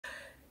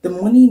The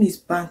money in his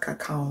bank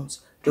account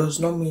does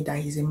not mean that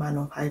he's a man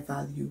of high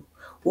value.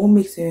 What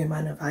makes him a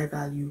man of high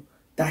value?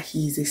 That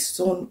he's the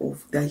son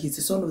of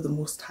the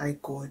Most High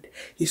God.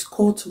 He's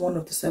called to one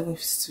of the 7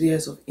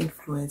 spheres of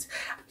influence.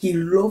 He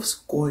loves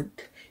God.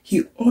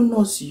 He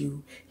honors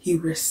you. He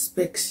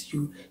respects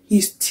you.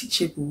 He's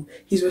teachable.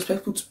 He's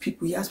respectful to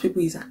people. He has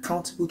people he's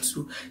accountable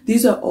to.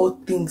 These are all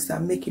things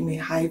that make him a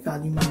high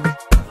value man.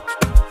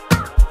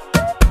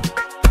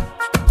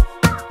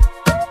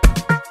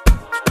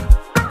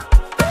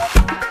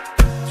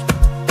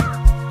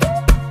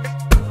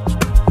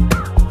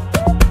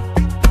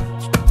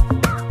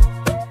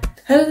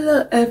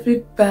 Hello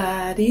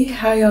everybody,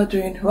 how y'all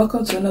doing?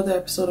 Welcome to another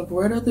episode of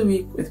Word of the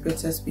Week with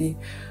Princess B.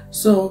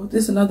 So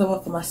this is another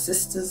one for my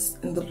sisters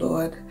in the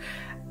Lord,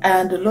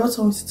 and the Lord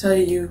told me to tell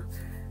you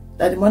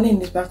that the money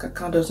in his bank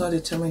account does not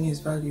determine his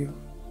value.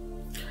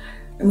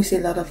 Let me say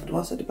it louder for the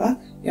ones at the back.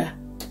 Yeah,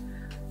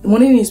 the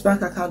money in his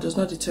bank account does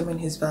not determine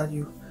his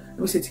value. Let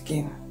me say it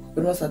again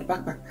for the ones at the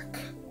back.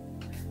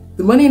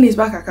 The money in his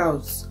bank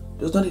account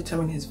does not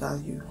determine his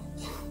value.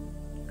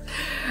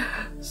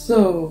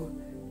 So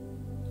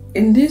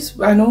in this,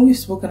 I know we've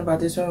spoken about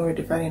this when we were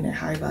defining a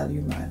high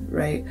value man,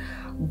 right?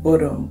 But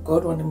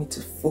God wanted me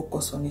to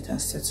focus on it and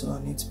settle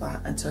on it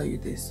and tell you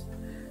this.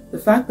 The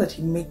fact that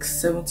he makes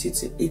 $70,000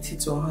 to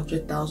 $80,000 to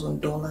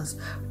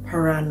 $100,000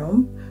 per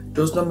annum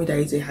does not mean that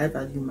he's a high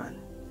value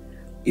man.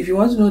 If you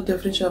want to know the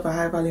definition of a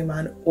high value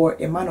man or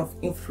a man of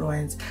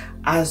influence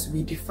as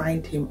we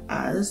defined him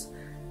as,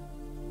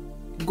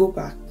 go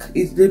back.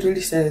 It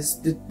literally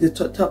says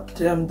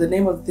the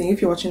name of the thing.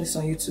 If you're watching this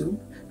on YouTube,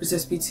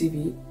 Princess B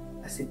TV,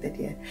 I said that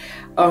here.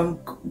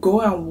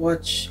 Go and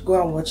watch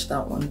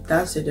that one.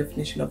 That's the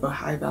definition of a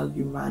high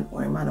value man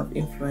or a man of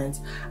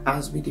influence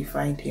as we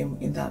defined him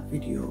in that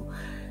video.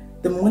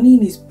 The money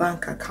in his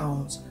bank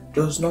account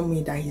does not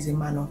mean that he's a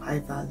man of high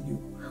value.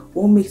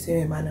 What makes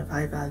him a man of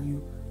high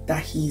value?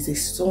 That he's the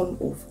son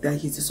of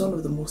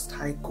the Most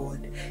High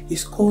God.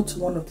 He's called to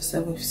one of the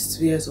 7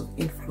 spheres of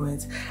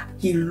influence.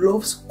 He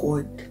loves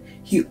God.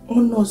 He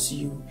honors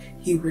you.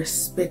 He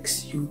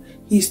respects you.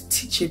 He's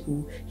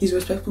teachable. He's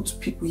respectful to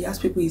people. He has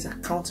people he's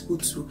accountable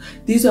to.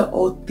 These are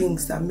all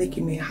things that make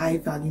him a high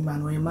value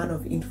man or a man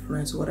of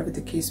influence or whatever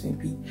the case may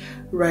be,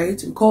 right?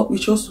 We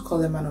chose to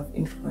call a man of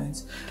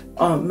influence,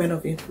 men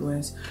of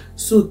influence.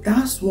 So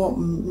that's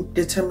what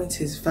determines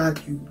his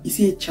value. Is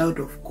he a child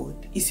of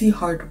God? Is he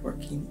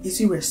hardworking? Is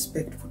he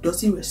respectful?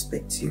 Does he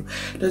respect you?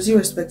 Does he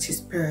respect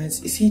his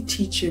parents? Is he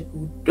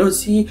teachable?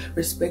 Does he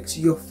respect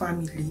your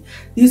family?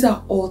 These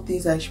are all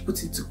things I should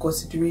put into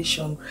consideration.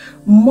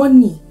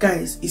 Money,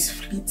 guys, is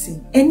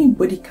fleeting.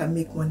 Anybody can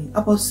make money.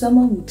 Apostle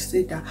someone would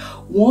say that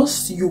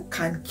once you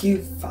can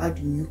give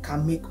value, you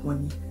can make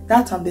money.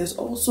 That time there's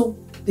also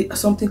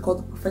something called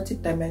the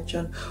prophetic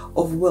dimension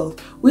of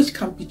wealth, which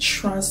can be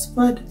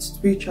transferred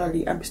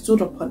spiritually and bestowed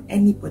upon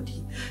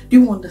anybody.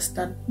 Do you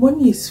understand?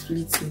 Money is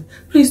fleeting.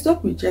 Please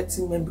stop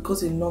rejecting men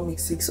because they don't make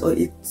 6 or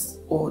 8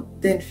 or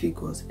 10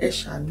 figures.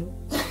 Eshanu.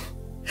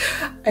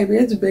 I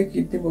began to beg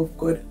you in the name of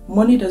God.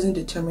 Money doesn't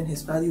determine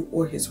his value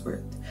or his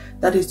worth.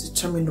 That is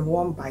determined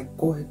one by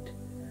God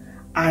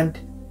and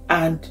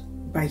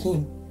by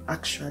him,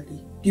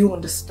 actually. Do you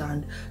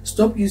understand?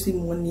 Stop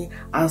using money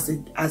as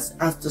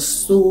the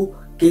sole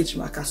gauge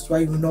mark as to why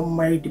you will not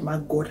marry the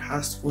man God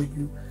has for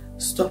you.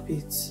 Stop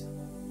it.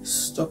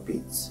 Stop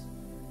it.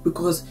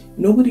 Because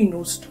nobody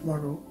knows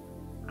tomorrow,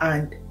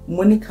 and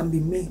money can be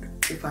made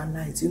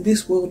overnight. In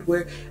this world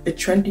where a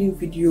trending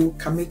video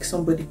can make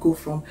somebody go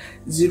from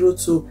 0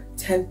 to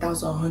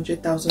 10,000,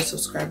 100,000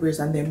 subscribers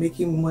and they're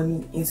making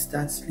money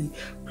instantly,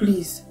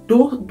 please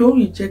don't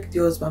reject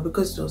your husband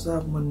because he doesn't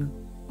have money.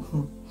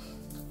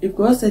 If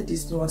God said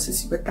this to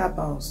us, you better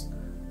bounce.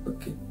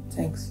 Okay,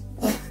 thanks.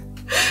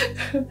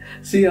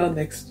 See y'all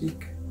next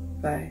week.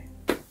 Bye.